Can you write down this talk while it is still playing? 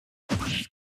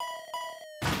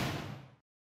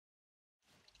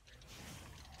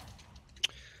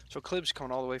So Clibs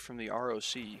coming all the way from the ROC.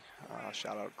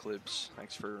 Shout out Clibs.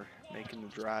 Thanks for making the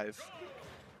drive.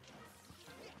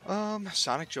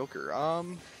 Sonic Joker.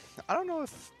 I don't know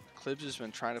if Clibs has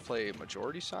been trying to play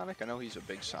majority Sonic. I know he's a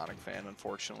big Sonic fan,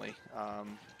 unfortunately.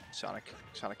 Sonic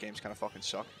games kind of fucking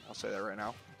suck. I'll say that right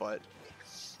now. But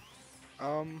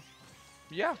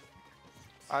yeah.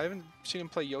 I haven't seen him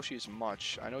play Yoshi as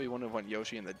much. I know he wouldn't have went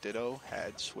Yoshi in the Ditto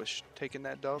had Swish taken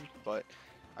that dub, but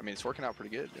I mean, it's working out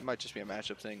pretty good. It might just be a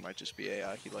matchup thing. Might just be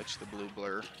a he likes the blue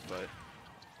blur, but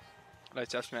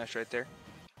nice F smash right there.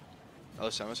 Now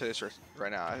listen, I'm gonna say this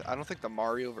right now. I don't think the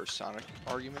Mario versus Sonic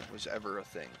argument was ever a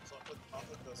thing.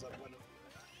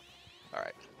 All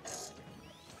right.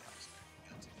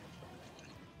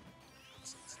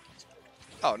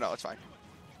 Oh no, it's fine.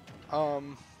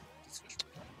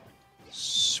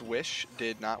 Swish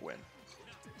did not win.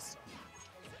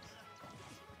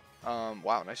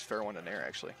 Wow, nice fair one in air,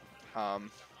 actually.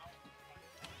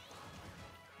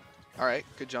 Alright,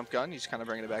 good jump gun. He's kind of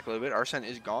bringing it back a little bit. Arsene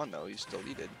is gone, though. He's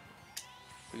deleted.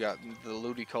 We got the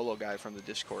Ludicolo guy from the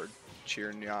Discord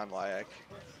cheering you on, Liakk.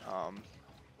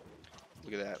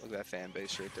 Look at that. Look at that fan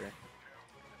base right there.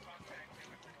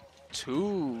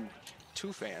 Two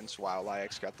fans. Wow,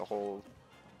 Liakk's got the whole...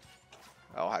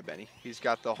 Oh, hi, Benny. He's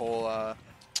got the whole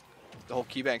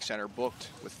KeyBank Center booked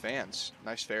with fans.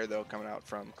 Nice fair, though, coming out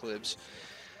from Clibs.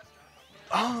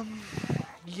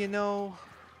 You know,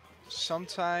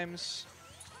 sometimes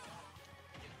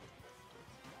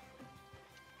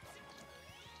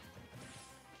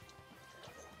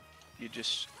you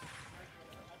just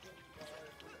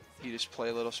play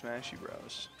a little Smashy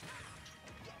Bros.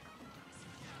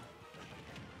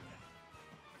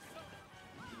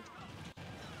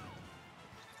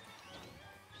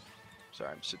 Sorry,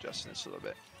 I'm suggesting this a little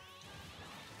bit.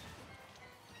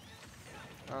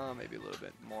 Maybe a little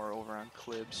bit more over on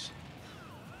Clibs.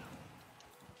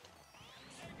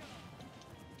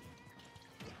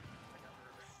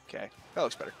 Okay, that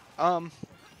looks better. Am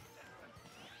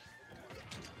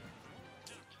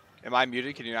I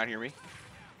muted? Can you not hear me?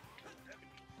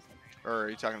 Or are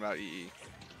you talking about EE?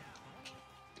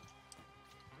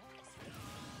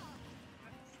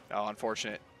 Oh,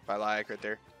 unfortunate by Liakk right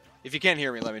there. If you can't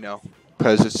hear me, let me know.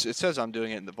 Because it says I'm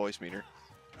doing it in the voice meter.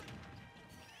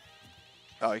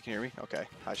 Oh, you can hear me? Okay.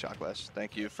 Hi, Shotglass.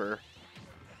 Thank you for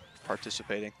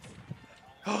participating.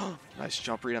 Nice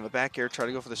jump read on the back air. Try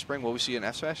to go for the spring. Will we see an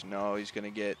F smash? No, he's going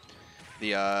to get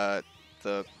the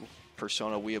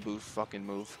Persona Weeaboo fucking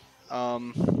move.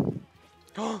 Oh,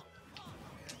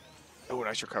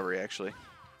 nice recovery, actually.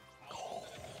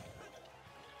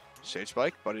 Stage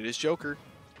spike, but it is Joker.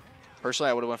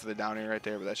 Personally, I would have went for the down air right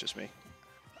there, but that's just me.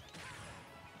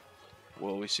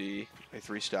 Will we see a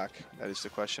 3-stock? That is the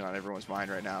question on everyone's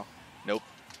mind right now. Nope.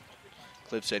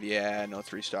 Clip said, yeah, no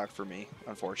 3-stock for me.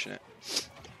 Unfortunate.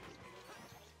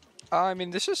 I mean,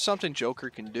 this is something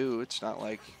Joker can do. It's not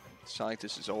like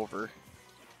this is over.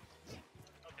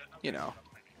 You know.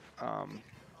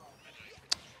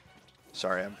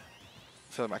 Sorry, I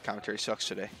feel like my commentary sucks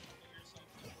today.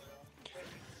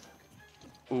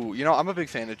 Ooh, you know, I'm a big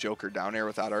fan of Joker down air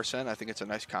without Arsene. I think it's a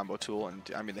nice combo tool, and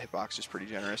I mean, the hitbox is pretty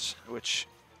generous, which,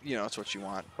 you know, it's what you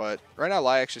want. But right now,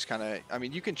 Liakk's just kind of, I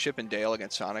mean, you can chip and dale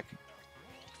against Sonic,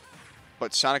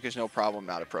 but Sonic is no problem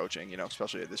not approaching, you know,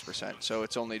 especially at this percent. So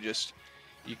it's only just,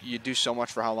 you do so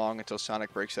much for how long until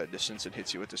Sonic breaks that distance and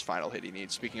hits you with this final hit he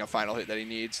needs. Speaking of final hit that he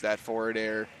needs, that forward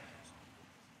air,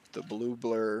 the blue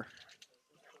blur.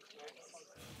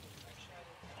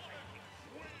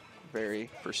 Very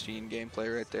pristine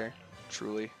gameplay right there.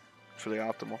 Truly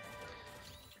optimal.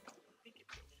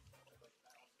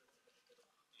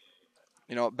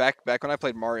 You know, back when I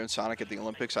played Mario and Sonic at the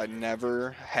Olympics, I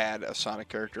never had a Sonic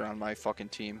character on my fucking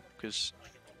team because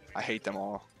I hate them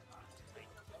all.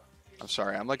 I'm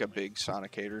sorry, I'm like a big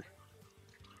Sonic hater.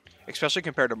 Especially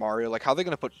compared to Mario. Like, how are they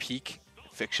going to put peak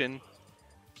fiction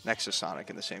next to Sonic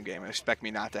in the same game and expect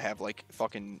me not to have, like,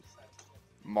 fucking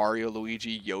Mario,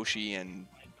 Luigi, Yoshi, and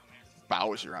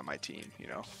Bowser on my team, you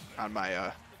know, on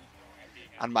my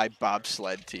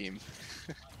bobsled team.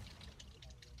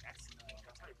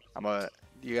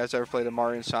 You guys ever played a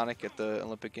Mario and Sonic at the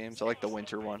Olympic Games? I like the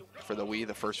winter one for the Wii,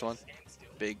 the first one.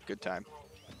 Big, good time.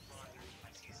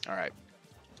 All right.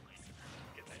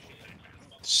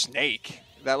 Snake.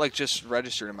 That like just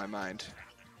registered in my mind.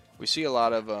 We see a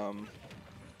lot of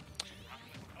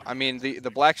I mean,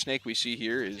 the black snake we see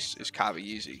here is Kavi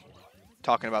Easy,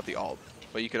 talking about the alt.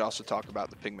 But you could also talk about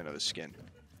the pigment of his skin.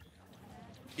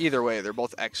 Either way, they're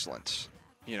both excellent,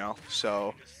 you know?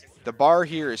 So the bar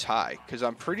here is high, because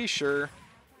I'm pretty sure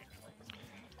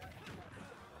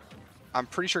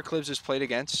Clibs has played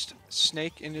against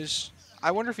Snake in his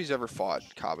I wonder if he's ever fought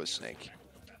Kaba's Snake.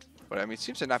 But I mean, it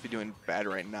seems to not be doing bad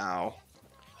right now.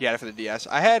 He had it for the DS.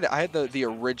 I had the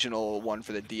original one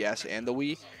for the DS and the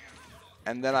Wii,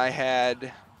 and then I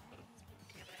had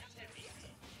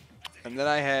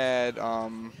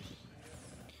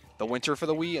the Winter for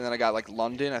the Wii, and then I got like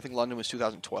London. I think London was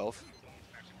 2012.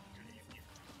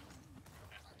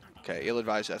 Okay,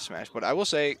 ill-advised F smash. But I will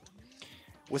say,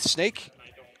 with Snake,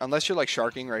 unless you're like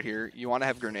sharking right here, you want to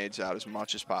have grenades out as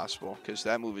much as possible because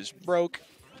that move is broke.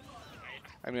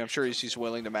 I mean, I'm sure he's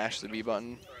willing to mash the B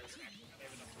button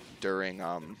during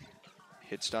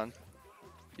hit stun.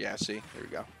 Yeah, see, there we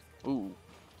go. Ooh,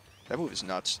 that move is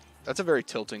nuts. That's a very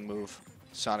tilting move,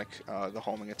 Sonic, the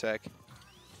homing attack,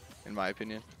 in my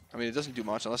opinion. I mean, it doesn't do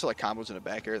much unless it like combos in the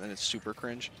back air, then it's super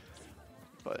cringe.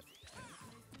 But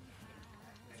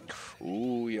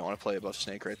ooh, you don't want to play above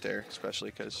Snake right there,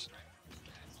 especially because.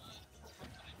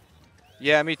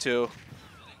 Yeah, me too.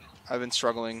 I've been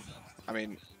struggling. I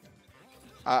mean,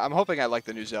 I'm hoping I like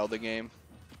the new Zelda game.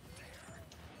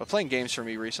 But playing games for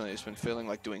me recently has been feeling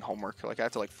like doing homework. Like I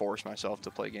have to like force myself to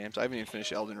play games. I haven't even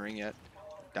finished Elden Ring yet.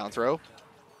 Down throw.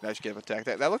 Nice give attack.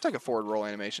 That looked like a forward roll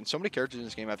animation. So many characters in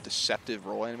this game have deceptive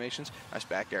roll animations. Nice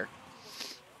back air.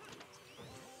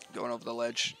 Going over the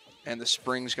ledge. And the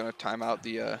spring's going to time out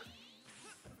the...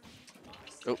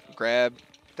 Oh, grab.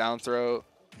 Down throw.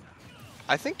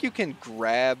 I think you can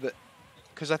grab...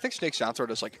 Because I think Snake's down throw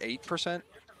does like 8%.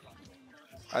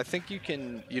 I think you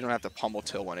don't have to pummel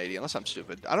till 180 unless I'm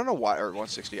stupid. I don't know why, or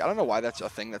 160. I don't know why that's a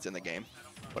thing that's in the game,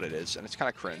 but it is, and it's kind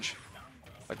of cringe.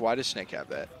 Like, why does Snake have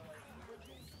that?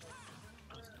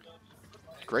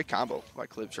 Great combo by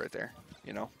Clibs right there,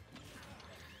 you know.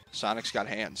 Sonic's got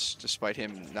hands, despite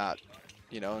him not,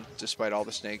 you know, despite all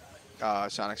the Snake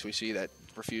Sonics we see that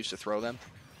refuse to throw them.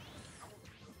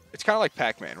 It's kind of like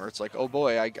Pac-Man, where it's like, oh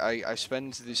boy, I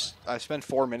spend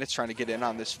 4 minutes trying to get in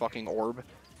on this fucking orb.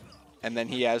 And then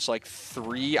he has like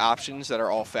 3 options that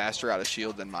are all faster out of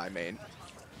shield than my main,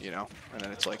 you know? And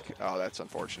then it's like, oh, that's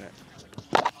unfortunate.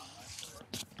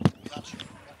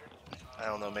 I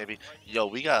don't know, maybe. Yo,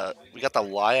 we got the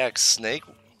Liakk Snake.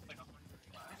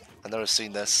 I've never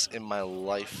seen this in my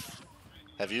life.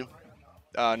 Have you?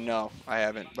 No, I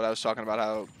haven't. But I was talking about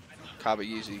how Kaba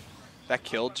Yeezy, that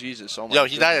killed Jesus. Oh my Yo,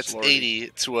 he died at Lordy.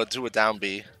 80 to a down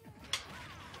B.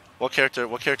 What character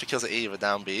kills at 80 with a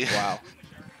down B? Wow.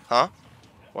 Huh?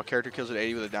 What character kills at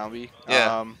 80 with a down B?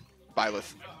 Yeah.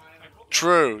 Byleth.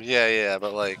 True. Yeah,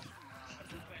 but like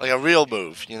a real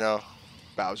move, you know?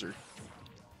 Bowser.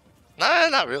 Nah,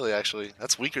 not really, actually.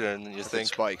 That's weaker than you think.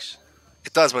 It spikes.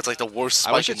 It does, but it's like the worst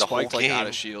spike in the whole spiked, game. like, out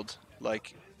of shield.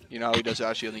 Like, you know how he does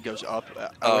out of shield and he goes up? Oh,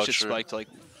 I wish it true. spiked, like,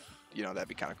 you know, that'd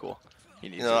be kind of cool.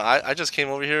 You know, I just came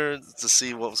over here to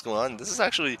see what was going on. This is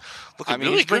actually looking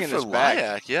really he's good bringing for this back.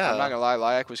 Liakk, yeah. I'm not going to lie,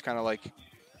 Liakk was kind of like...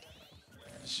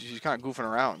 He's kind of goofing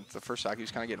around. The first stock, he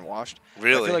was kind of getting washed.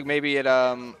 Really? I feel like maybe it...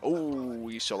 Oh,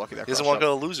 he's so lucky that he doesn't want to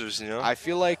go to losers, you know? I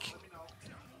feel like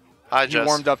he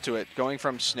warmed up to it. Going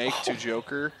from Snake to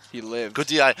Joker, he lived. Good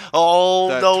DI. Oh,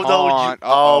 no.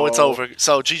 Oh, it's over.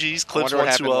 So, GG's. Clips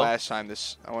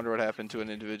 1-2-0. I wonder what happened to an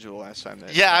individual last time.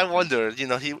 Yeah, I wondered. You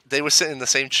know, they were sitting in the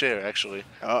same chair, actually.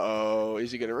 Uh-oh.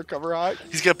 Is he going to recover high?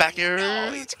 He's going to back air.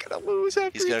 Oh, he's going to lose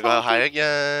after he's going to go high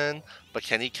again. But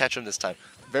can he catch him this time?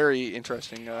 Very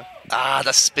interesting.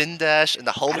 The spin dash and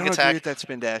the homing attack. I don't agree with that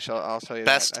spin dash. I'll tell you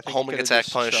Best that. homing attack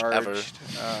punish ever.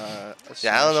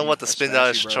 Yeah, I don't know what the spin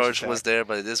dash charge was there,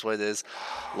 but it is what it is.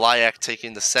 Liakk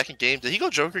taking the second game. Did he go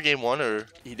Joker game 1 or?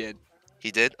 He did.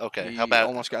 He did? Okay. He How bad?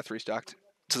 Almost got 3-stocked.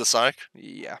 To the Sonic?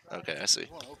 Yeah. Okay, I see.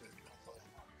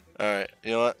 All right.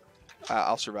 You know what?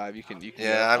 I'll survive. You can.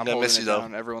 Yeah, I'm gonna miss you though.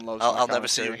 Everyone loves. I'll never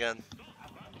see you again.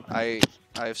 I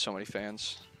have so many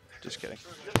fans. Just kidding.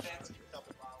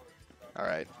 All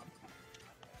right.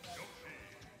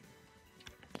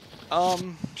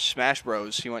 Smash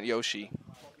Bros. He went Yoshi.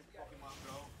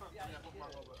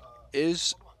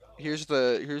 Here's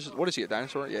what is he, a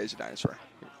dinosaur? Yeah, he's a dinosaur.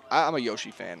 I'm a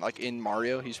Yoshi fan. Like in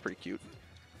Mario, he's pretty cute.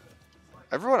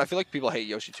 I feel like people hate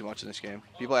Yoshi too much in this game.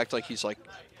 People act like he's like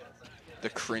the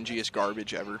cringiest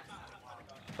garbage ever.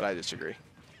 But I disagree.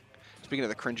 Speaking of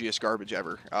the cringiest garbage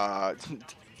ever,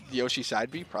 Yoshi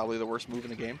side B, probably the worst move in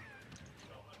the game.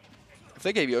 If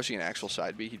they gave Yoshi an actual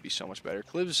side B, he'd be so much better.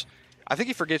 Clibs, I think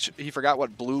he forgot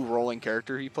what blue rolling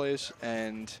character he plays,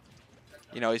 and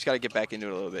you know he's got to get back into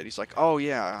it a little bit. He's like, oh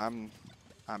yeah, I'm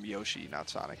Yoshi, not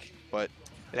Sonic. But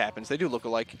it happens. They do look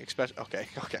alike. Especially okay.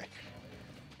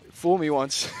 Fool me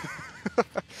once.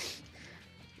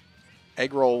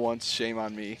 Egg roll once. Shame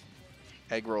on me.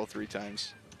 Egg roll 3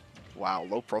 times. Wow,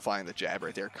 low profiling the jab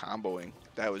right there, comboing.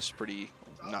 That was pretty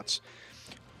nuts.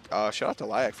 Shout out to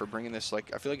Liakk for bringing this.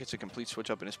 Like, I feel like it's a complete switch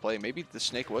up in his play. Maybe the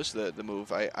snake was the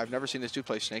move. I've never seen this dude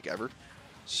play snake ever,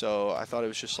 so I thought it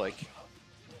was just like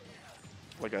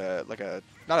a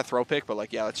not a throw pick, but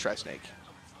like, yeah, let's try snake.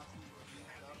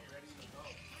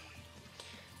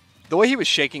 The way he was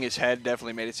shaking his head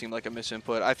definitely made it seem like a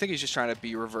misinput. I think he's just trying to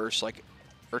be reverse, like,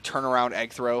 or turn around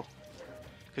egg throw.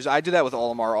 Because I do that with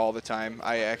Olimar all the time.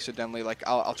 I accidentally, like,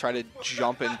 I'll try to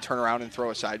jump and turn around and throw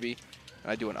a side B.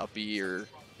 And I do an up B or,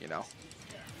 you know.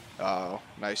 Oh,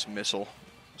 nice missile.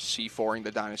 C4ing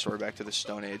the dinosaur back to the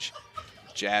Stone Age.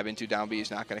 Jab into down B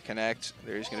is not going to connect.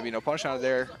 There's going to be no punish out of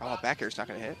there. Oh, back air is not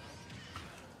going to hit.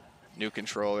 New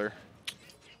controller.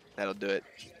 That'll do it.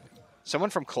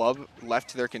 Someone from Club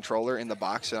left their controller in the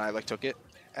box, and I like took it,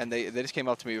 and they just came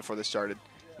up to me before this started,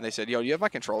 and they said, "Yo, do you have my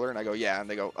controller?" And I go, "Yeah," and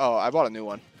they go, "Oh, I bought a new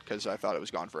one because I thought it was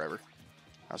gone forever."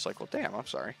 I was like, "Well, damn, I'm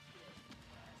sorry."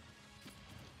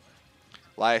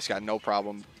 Liak's got no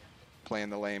problem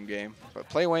playing the lame game, but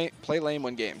play lame,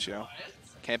 win games, you know.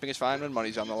 Camping is fine when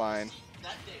money's on the line.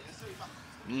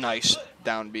 Nice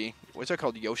down B. What's that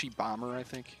called? Yoshi Bomber, I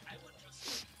think.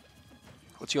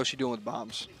 What's Yoshi doing with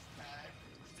bombs?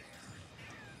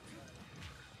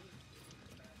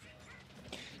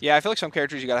 Yeah, I feel like some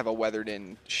characters you gotta have a weathered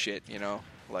in shit, you know?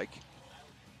 Like,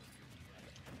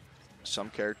 some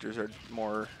characters are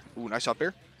more... Ooh, nice up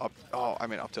air. Up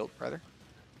tilt, rather.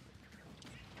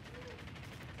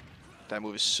 That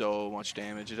move is so much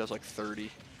damage. It does like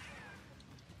 30.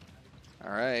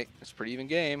 Alright, it's a pretty even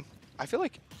game. I feel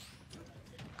like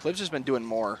Clibs has been doing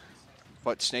more,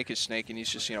 but Snake is Snake, and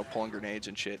he's just, you know, pulling grenades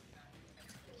and shit.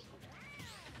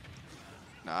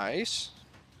 Nice.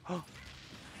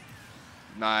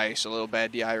 Nice, a little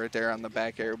bad DI right there on the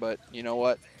back air, but you know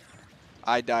what?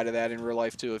 I'd die to that in real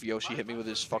life too if Yoshi hit me with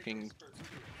his fucking...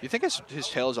 You think his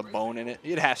tail has a bone in it?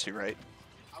 It has to, right?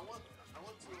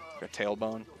 Like a tail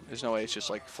bone. There's no way it's just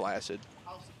like flaccid.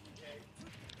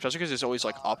 Especially because it's always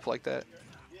like up like that.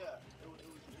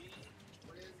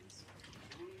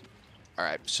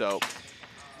 Alright, so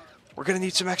we're going to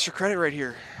need some extra credit right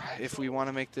here if we want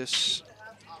to make this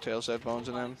tails have bones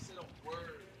in them.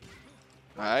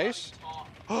 Nice.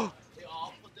 Oh,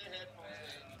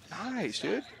 nice,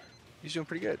 dude. He's doing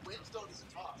pretty good.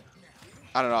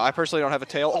 I don't know. I personally don't have a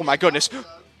tail. Oh, my goodness.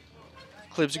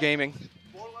 Clibs Gaming.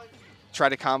 Try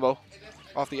to combo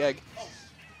off the egg.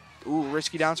 Ooh,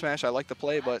 risky down smash. I like the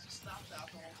play, but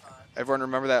everyone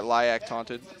remember that Liakk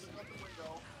taunted.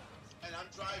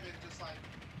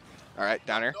 All right,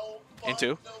 down here.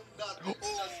 Into.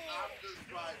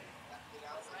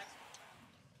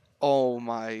 Oh,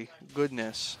 my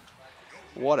goodness.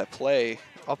 What a play.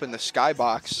 Up in the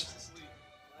skybox.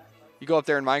 You go up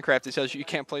there in Minecraft, it tells you you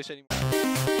can't place anymore.